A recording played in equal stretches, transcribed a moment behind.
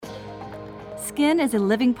Skin is a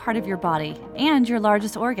living part of your body and your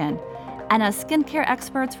largest organ. And as skincare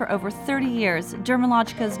experts for over 30 years,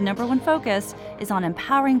 Dermalogica's #1 focus is on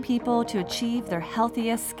empowering people to achieve their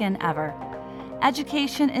healthiest skin ever.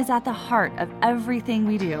 Education is at the heart of everything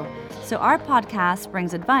we do, so our podcast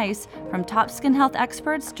brings advice from top skin health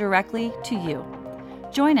experts directly to you.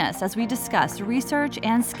 Join us as we discuss research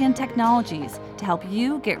and skin technologies to help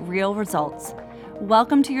you get real results.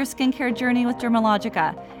 Welcome to your skincare journey with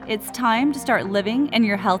Dermalogica. It's time to start living in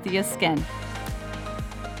your healthiest skin.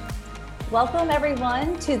 Welcome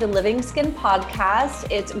everyone to the Living Skin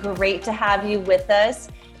Podcast. It's great to have you with us.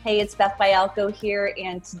 Hey, it's Beth Bialco here,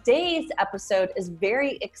 and today's episode is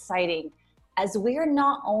very exciting as we are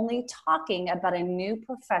not only talking about a new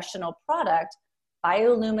professional product,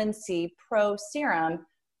 BioLumin C Pro Serum,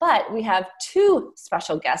 but we have two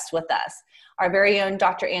special guests with us, our very own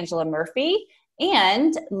Dr. Angela Murphy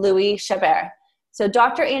and Louis Chabert. So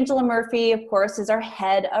Dr. Angela Murphy, of course, is our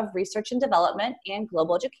head of research and development and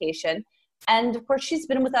global education. And of course, she's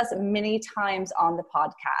been with us many times on the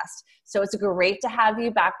podcast. So it's great to have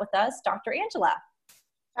you back with us, Dr. Angela.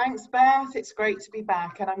 Thanks, Beth. It's great to be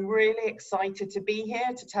back. And I'm really excited to be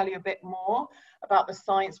here to tell you a bit more about the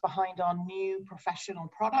science behind our new professional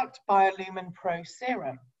product, BioLumin Pro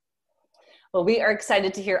Serum. Well, we are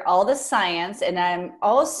excited to hear all the science, and I'm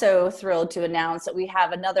also thrilled to announce that we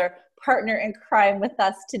have another partner in crime with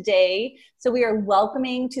us today. So we are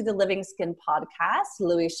welcoming to the Living Skin Podcast,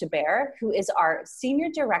 Louis Chabert, who is our Senior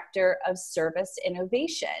Director of Service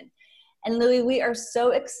Innovation. And Louis, we are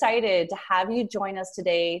so excited to have you join us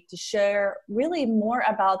today to share really more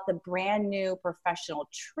about the brand new professional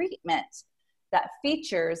treatment that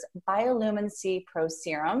features BioLumin C Pro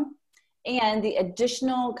Serum and the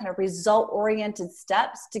additional kind of result-oriented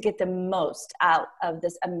steps to get the most out of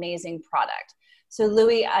this amazing product. So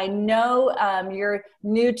Louis, I know you're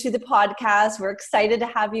new to the podcast. We're excited to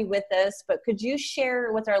have you with us, but could you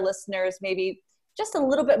share with our listeners maybe just a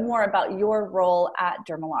little bit more about your role at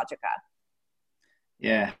Dermalogica?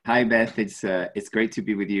 Yeah, hi Beth. It's great to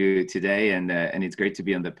be with you today, and it's great to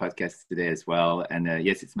be on the podcast today as well. And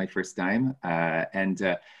yes, it's my first time.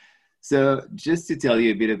 So just to tell you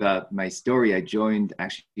a bit about my story, I joined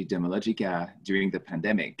actually Dermalogica during the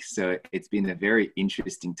pandemic. So it's been a very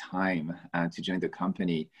interesting time to join the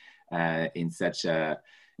company in such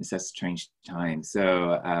strange time.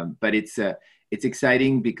 So, but it's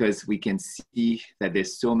exciting because we can see that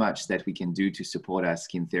there's so much that we can do to support our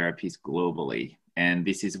skin therapies globally. And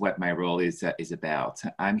this is what my role is about.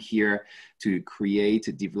 I'm here to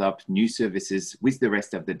develop new services with the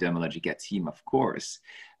rest of the Dermalogica team, of course,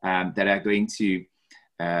 that are going to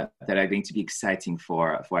be exciting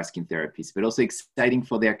for our skin therapists, but also exciting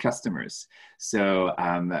for their customers. So,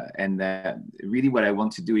 really what I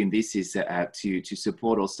want to do in this is to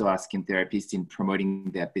support also our skin therapists in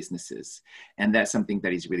promoting their businesses. And that's something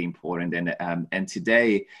that is really important. And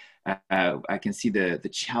today, I can see the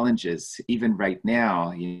challenges even right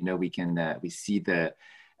now. You know, we see the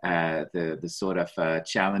sort of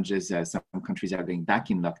challenges. Some countries are going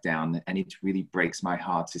back in lockdown, and it really breaks my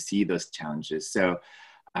heart to see those challenges. So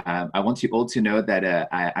I want you all to know that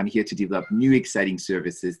I'm here to develop new exciting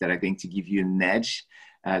services that are going to give you an edge,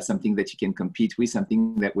 something that you can compete with,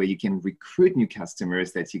 something where you can recruit new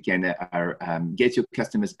customers, that you can get your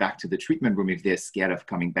customers back to the treatment room if they're scared of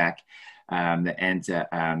coming back, and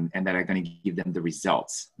that are going to give them the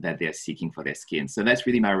results that they're seeking for their skin. So that's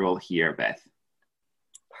really my role here, Beth.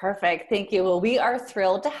 Perfect. Thank you. Well, we are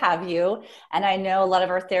thrilled to have you. And I know a lot of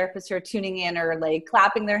our therapists who are tuning in are like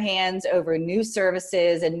clapping their hands over new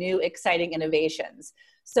services and new exciting innovations.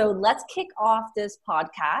 So let's kick off this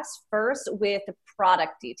podcast first with the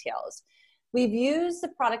product details. We've used the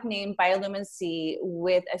product name BioLumin C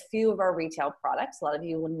with a few of our retail products. A lot of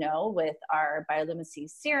you will know with our BioLumin C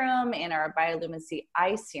Serum and our BioLumin C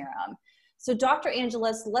Eye Serum. So Dr.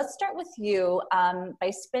 Angeles, let's start with you by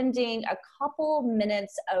spending a couple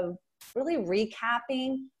minutes of really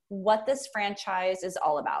recapping what this franchise is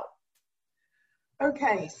all about.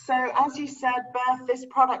 Okay, so as you said, Beth, this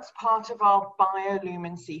product's part of our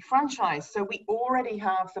BioLumin C franchise. So we already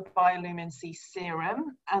have the BioLumin C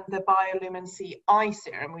Serum and the BioLumin C Eye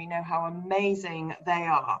Serum. We know how amazing they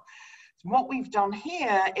are. What we've done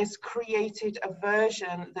here is created a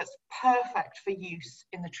version that's perfect for use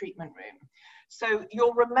in the treatment room. So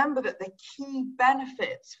you'll remember that the key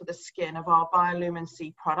benefits for the skin of our BioLumin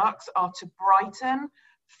C products are to brighten,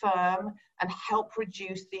 firm, and help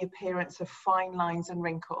reduce the appearance of fine lines and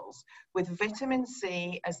wrinkles, with vitamin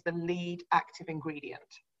C as the lead active ingredient.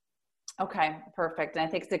 Okay, perfect. And I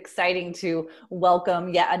think it's exciting to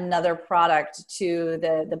welcome yet another product to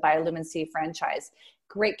the BioLumin C franchise.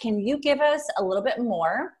 Great. Can you give us a little bit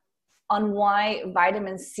more on why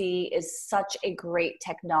vitamin C is such a great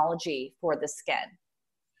technology for the skin?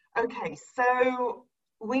 Okay, so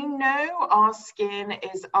we know our skin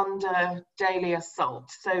is under daily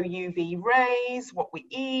assault. So UV rays, what we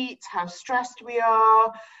eat, how stressed we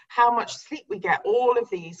are, how much sleep we get, all of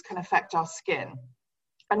these can affect our skin.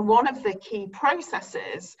 And one of the key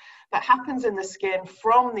processes that happens in the skin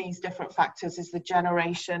from these different factors is the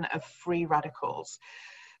generation of free radicals.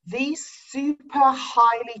 These super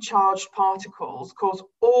highly charged particles cause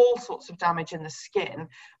all sorts of damage in the skin,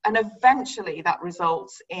 and eventually that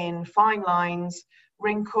results in fine lines,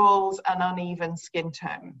 wrinkles, and uneven skin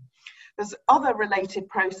tone. There's other related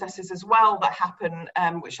processes as well that happen,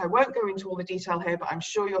 which I won't go into all the detail here, but I'm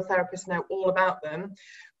sure your therapists know all about them,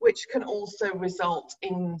 which can also result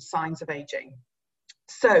in signs of aging.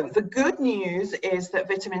 So the good news is that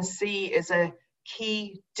vitamin C is a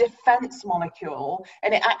key defense molecule,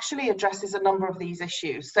 and it actually addresses a number of these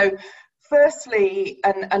issues. So firstly,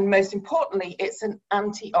 and most importantly, it's an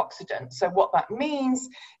antioxidant. So what that means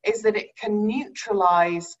is that it can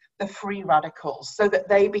neutralize the free radicals so that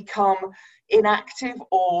they become inactive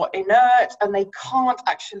or inert, and they can't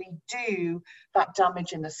actually do that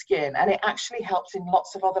damage in the skin. And it actually helps in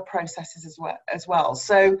lots of other processes as well.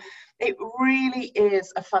 So it really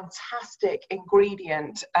is a fantastic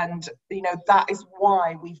ingredient, and that is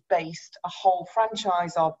why we've based a whole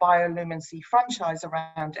franchise, our Biolumin C franchise,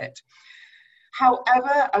 around it.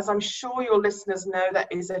 However, as I'm sure your listeners know, there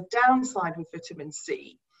is a downside with vitamin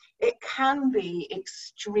C. It can be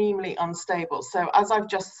extremely unstable. So as I've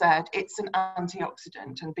just said, it's an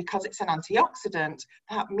antioxidant. And because it's an antioxidant,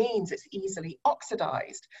 that means it's easily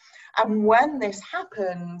oxidized. And when this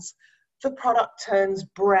happens, the product turns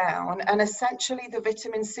brown, and essentially the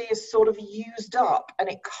vitamin C is sort of used up, and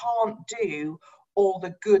it can't do all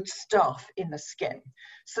the good stuff in the skin.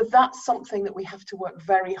 So that's something that we have to work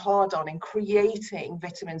very hard on in creating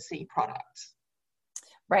vitamin C products.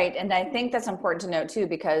 Right. And I think that's important to note too,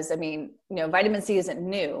 because vitamin C isn't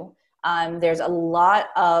new. There's a lot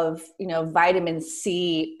of, vitamin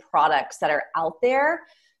C products that are out there.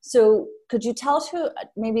 So could you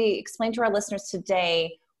maybe explain to our listeners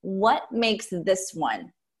today, what makes this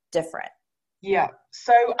one different? Yeah.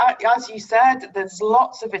 So as you said, there's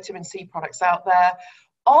lots of vitamin C products out there.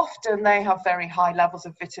 Often they have very high levels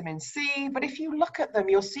of vitamin C, but if you look at them,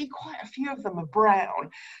 you'll see quite a few of them are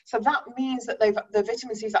brown. So that means that the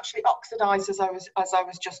vitamin C is actually oxidized, as I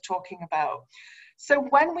was just talking about. So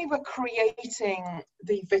when we were creating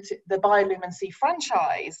the Biolumin C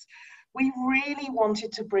franchise, we really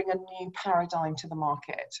wanted to bring a new paradigm to the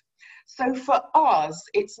market. So for us,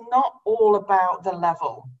 it's not all about the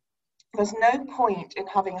level. There's no point in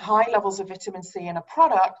having high levels of vitamin C in a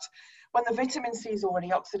product when the vitamin C is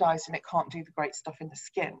already oxidized and it can't do the great stuff in the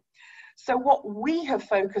skin. So what we have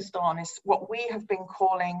focused on is what we have been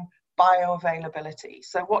calling bioavailability.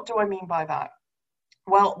 So what do I mean by that?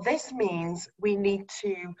 Well, this means we need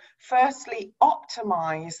to firstly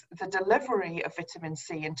optimize the delivery of vitamin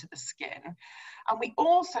C into the skin. And we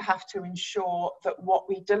also have to ensure that what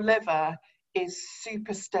we deliver is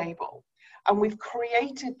super stable. And we've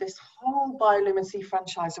created this whole Biolumin C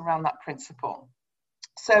franchise around that principle.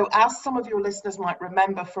 So as some of your listeners might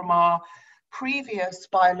remember from our previous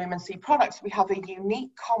Biolumin C products, we have a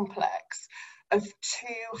unique complex of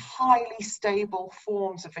two highly stable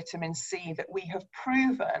forms of vitamin C that we have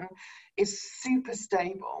proven is super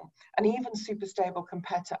stable, and even super stable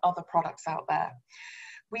compared to other products out there.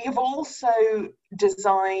 We have also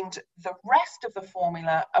designed the rest of the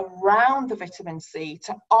formula around the vitamin C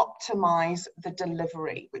to optimize the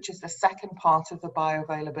delivery, which is the second part of the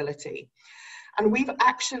bioavailability. And we've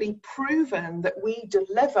actually proven that we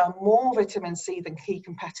deliver more vitamin C than key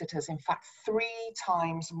competitors, in fact, 3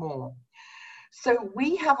 times more. So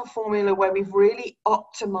we have a formula where we've really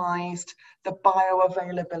optimized the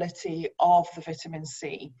bioavailability of the vitamin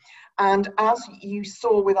C. And as you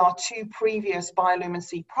saw with our 2 previous Biolumin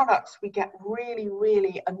C products, we get really,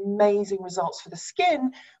 really amazing results for the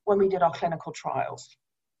skin when we did our clinical trials.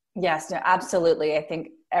 Yes, no, absolutely. I think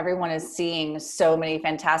everyone is seeing so many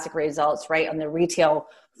fantastic results, right, on the retail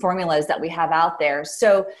formulas that we have out there.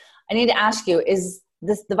 So I need to ask you, is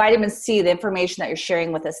this the vitamin C, the information that you're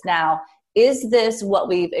sharing with us now, is this what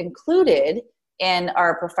we've included in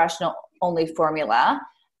our professional only formula?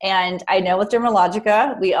 And I know with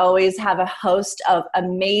Dermalogica, we always have a host of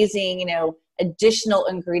amazing, additional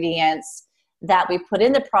ingredients that we put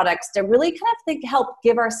in the products to really kind of help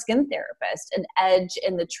give our skin therapist an edge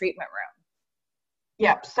in the treatment room.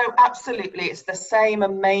 Yeah, so absolutely. It's the same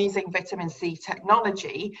amazing vitamin C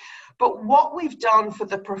technology, But what we've done for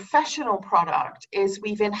the professional product is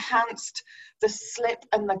we've enhanced the slip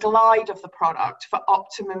and the glide of the product for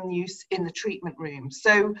optimum use in the treatment room.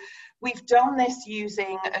 So we've done this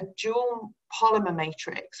using a dual polymer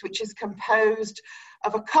matrix, which is composed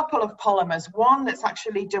of a couple of polymers, one that's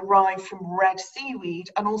actually derived from red seaweed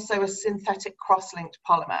and also a synthetic cross-linked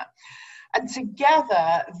polymer. And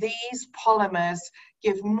together, these polymers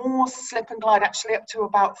give more slip and glide, actually up to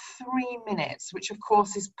about 3 minutes, which of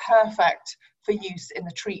course is perfect for use in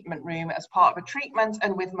the treatment room as part of a treatment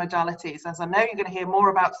and with modalities, as I know you're going to hear more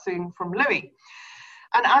about soon from Louis.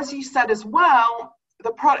 And as you said as well,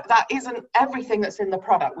 the product, that isn't everything that's in the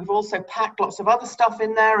product. We've also packed lots of other stuff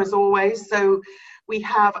in there as always. So we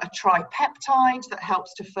have a tripeptide that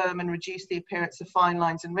helps to firm and reduce the appearance of fine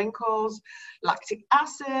lines and wrinkles, lactic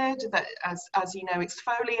acid that, as you know,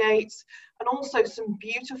 exfoliates, and also some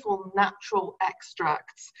beautiful natural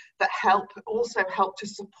extracts that also help to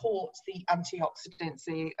support the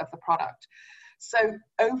antioxidancy of the product. So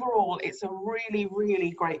overall, it's a really, really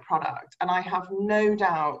great product. And I have no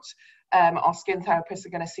doubt our skin therapists are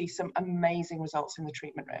going to see some amazing results in the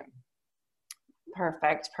treatment room.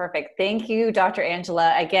 Perfect. Thank you, Dr.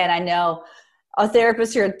 Angela. Again, I know our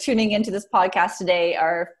therapists who are tuning into this podcast today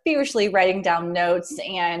are fiercely writing down notes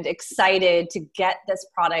and excited to get this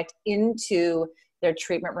product into their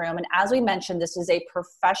treatment room. And as we mentioned, this is a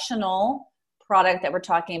professional product that we're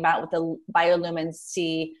talking about with the BioLumin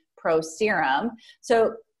C Pro Serum.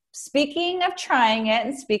 So speaking of trying it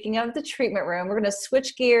and speaking of the treatment room, we're going to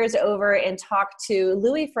switch gears over and talk to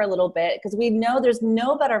Louis for a little bit, because we know there's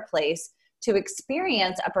no better place to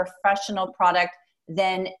experience a professional product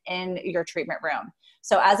than in your treatment room.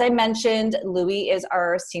 So as I mentioned, Louis is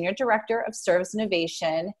our Senior Director of Service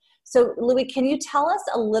Innovation. So Louis, can you tell us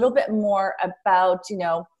a little bit more about,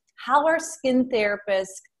 how our skin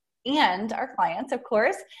therapists and our clients, of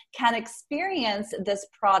course, can experience this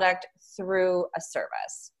product through a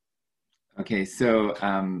service? Okay, so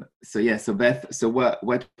Beth, so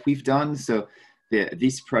what we've done,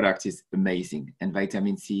 this product is amazing, and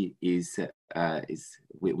vitamin C is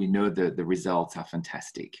we know the results are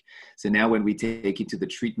fantastic. So now when we take it to the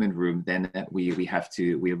treatment room, then we're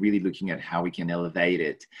really looking at how we can elevate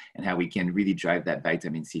it and how we can really drive that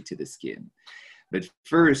vitamin C to the skin. But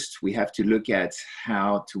first, we have to look at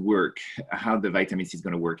how the vitamin C is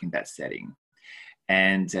going to work in that setting.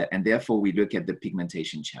 And therefore, we look at the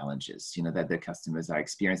pigmentation challenges, that the customers are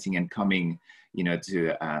experiencing and coming,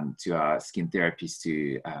 to our skin therapists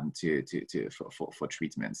for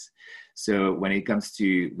treatments. So when it comes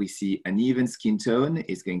to, we see uneven skin tone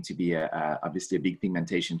is going to be obviously a big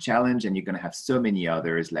pigmentation challenge, and you're going to have so many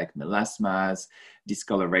others like melasmas,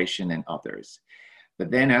 discoloration, and others.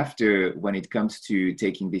 But then after, when it comes to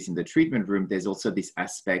taking this in the treatment room, there's also this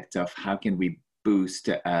aspect of how can we boost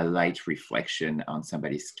light reflection on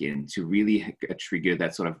somebody's skin to really trigger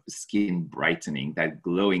that sort of skin brightening, that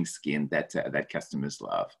glowing skin that customers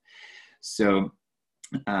love. So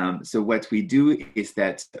what we do is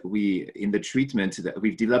that in the treatment,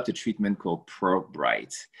 we've developed a treatment called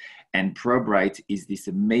ProBright. And ProBright is this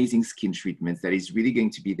amazing skin treatment that is really going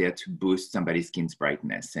to be there to boost somebody's skin's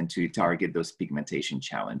brightness and to target those pigmentation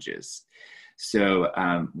challenges. So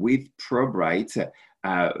with ProBright,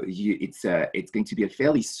 it's going to be a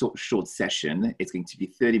fairly short session. It's going to be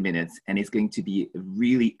 30 minutes, and it's going to be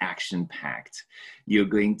really action-packed. We're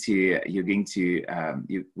going to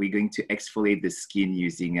exfoliate the skin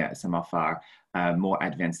using some of our more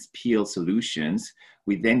advanced peel solutions.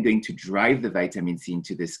 We're then going to drive the vitamin C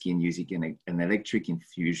into the skin using an electric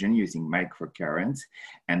infusion using microcurrents,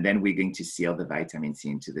 and then we're going to seal the vitamin C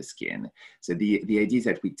into the skin. So the idea is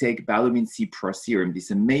that we take BioLumin C Pro Serum, this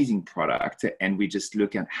amazing product, and we just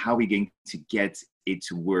look at how we're going to get it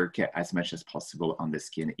to work as much as possible on the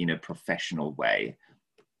skin in a professional way.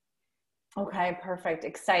 Okay, perfect.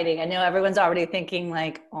 Exciting. I know everyone's already thinking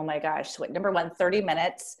like, oh my gosh, so number one, 30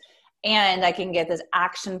 minutes. And I can get this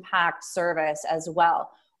action-packed service as well.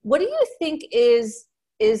 What do you think is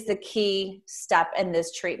the key step in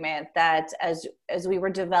this treatment that as we were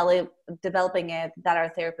developing it, that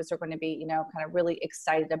our therapists are going to be, kind of really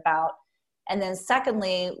excited about? And then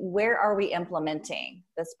secondly, where are we implementing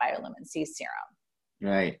this BioLumin C serum?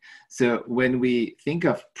 Right. So when we think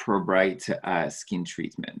of ProBright skin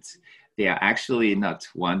treatment, there are actually not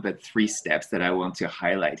one, but 3 steps that I want to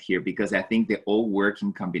highlight here, because I think they all work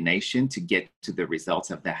in combination to get to the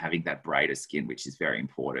results of having that brighter skin, which is very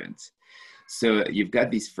important. So you've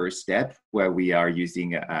got this first step where we are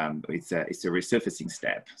using, it's a resurfacing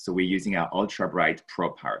step. So we're using our Ultra Bright Pro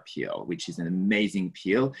Power Peel, which is an amazing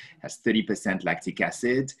peel, has 30% lactic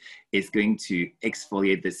acid. It's going to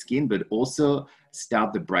exfoliate the skin, but also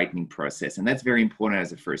start the brightening process. And that's very important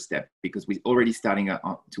as a first step because we're already starting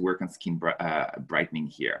to work on skin brightening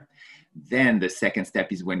here. Then the second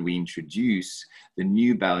step is when we introduce the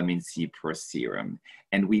new Bio-Lumin C Pro Serum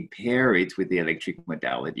and we pair it with the electric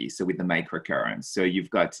modality, so with the microcurrents. So you've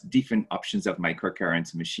got different options of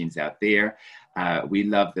microcurrent machines out there. We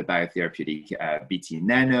love the biotherapeutic BT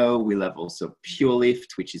Nano. We love also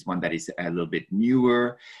PureLift, which is one that is a little bit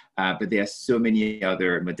newer, but there are so many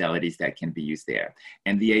other modalities that can be used there.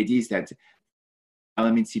 And the idea is that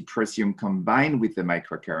Bio-Lumin C Pro Serum combined with the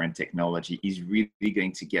microcurrent technology is really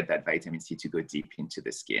going to get that vitamin C to go deep into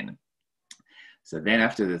the skin. So then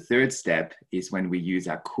after the third step is when we use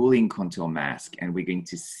our cooling contour mask and we're going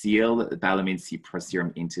to seal the Bio-Lumin C Pro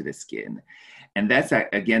Serum into the skin. And that's,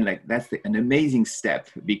 again, like that's an amazing step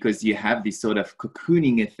because you have this sort of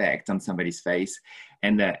cocooning effect on somebody's face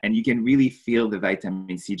and you can really feel the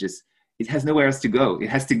vitamin C just, it has nowhere else to go. It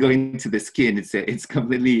has to go into the skin.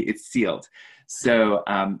 It's sealed. So,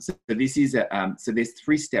 so there's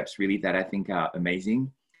three steps really that I think are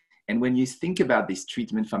amazing. And when you think about this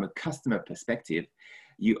treatment from a customer perspective,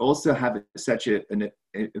 you also have such a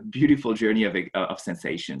beautiful journey of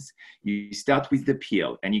sensations. You start with the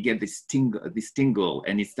peel and you get this tingle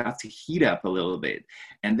and it starts to heat up a little bit.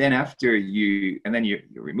 And then after you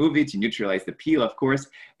remove it, you neutralize the peel, of course.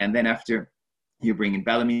 And then after you bring in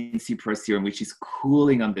Bio-Lumin C Pro Serum, which is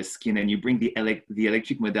cooling on the skin, and you bring the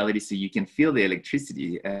electric modality so you can feel the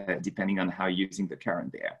electricity depending on how you're using the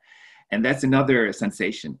current there. And that's another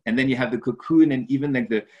sensation. And then you have the cocoon and even like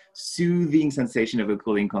the soothing sensation of a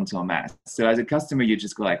cooling contour mask. So as a customer, you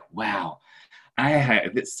just go like, wow,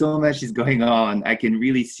 so much is going on. I can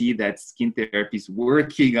really see that skin therapy is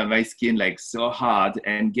working on my skin like so hard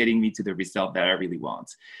and getting me to the result that I really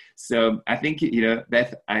want. So I think,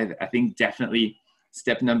 Beth, I think definitely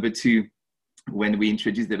step number 2, when we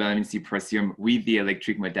introduce the Bio-Lumin C Pro Serum with the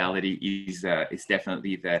electric modality is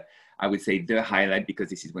definitely I would say the highlight, because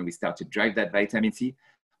this is when we start to drive that vitamin C.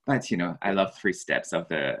 But, I love 3 steps of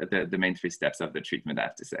the main 3 steps of the treatment, I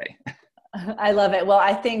have to say. I love it. Well,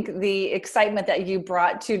 I think the excitement that you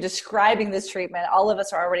brought to describing this treatment, all of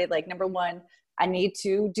us are already like, number 1, I need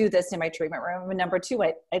to do this in my treatment room. And number 2,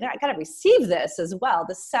 I got to receive this as well.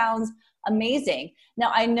 This sounds amazing.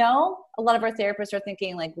 Now, I know a lot of our therapists are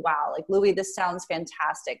thinking like, wow, like Louis, this sounds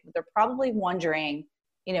fantastic. But they're probably wondering,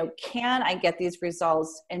 can I get these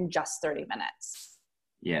results in just 30 minutes?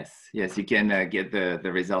 Yes, you can get the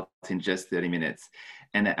results in just 30 minutes.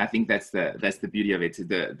 And I think that's the beauty of it.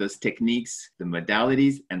 Those techniques, the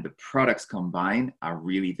modalities, and the products combined are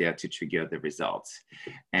really there to trigger the results.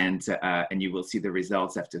 And you will see the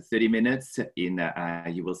results after 30 minutes.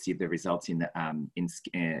 You will see the results in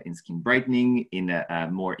skin brightening, in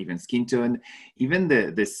more even skin tone. Even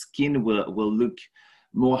the skin will look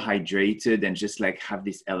more hydrated and just like have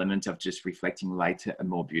this element of just reflecting light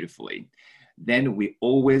more beautifully. Then we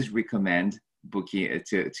always recommend booking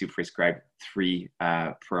to prescribe 3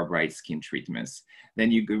 Pro-Bright skin treatments.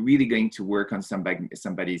 Then you're really going to work on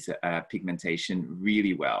somebody's pigmentation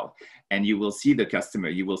really well. And you will see the customer,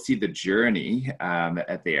 you will see the journey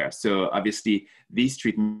there. So obviously these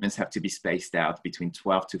treatments have to be spaced out between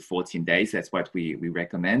 12 to 14 days. That's what we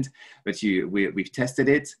recommend. But we've tested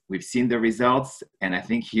it, we've seen the results, and I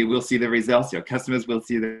think you will see the results. Your customers will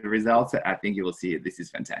see the results. I think you will see it. This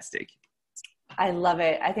is fantastic. I love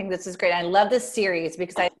it. I think this is great. I love this series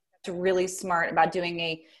because I think it's really smart about doing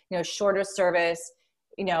a, shorter service,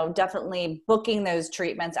 definitely booking those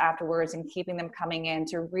treatments afterwards and keeping them coming in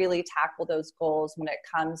to really tackle those goals when it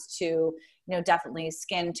comes to, definitely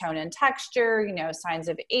skin tone and texture, signs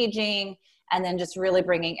of aging, and then just really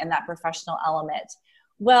bringing in that professional element.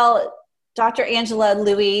 Well, Dr. Angela,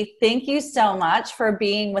 Louis, thank you so much for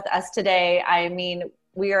being with us today. I mean,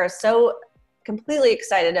 we are so completely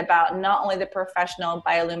excited about not only the professional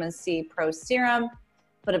Bio-Lumin C Pro Serum,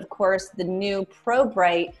 but of course the new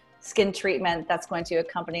Pro-Bright skin treatment that's going to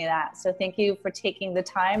accompany that. So thank you for taking the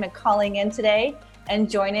time and calling in today and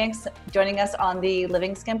joining us on the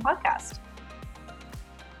Living Skin podcast.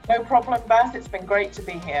 No problem, Beth. It's been great to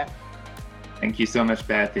be here. Thank you so much,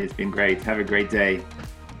 Beth. It's been great. Have a great day.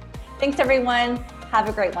 Thanks, everyone. Have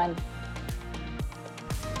a great one.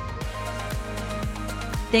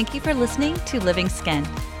 Thank you for listening to Living Skin.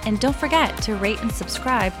 And don't forget to rate and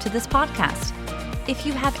subscribe to this podcast. If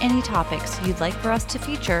you have any topics you'd like for us to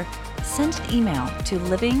feature, send an email to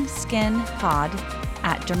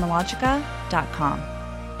livingskinpod@dermalogica.com.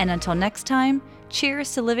 And until next time,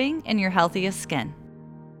 cheers to living in your healthiest skin.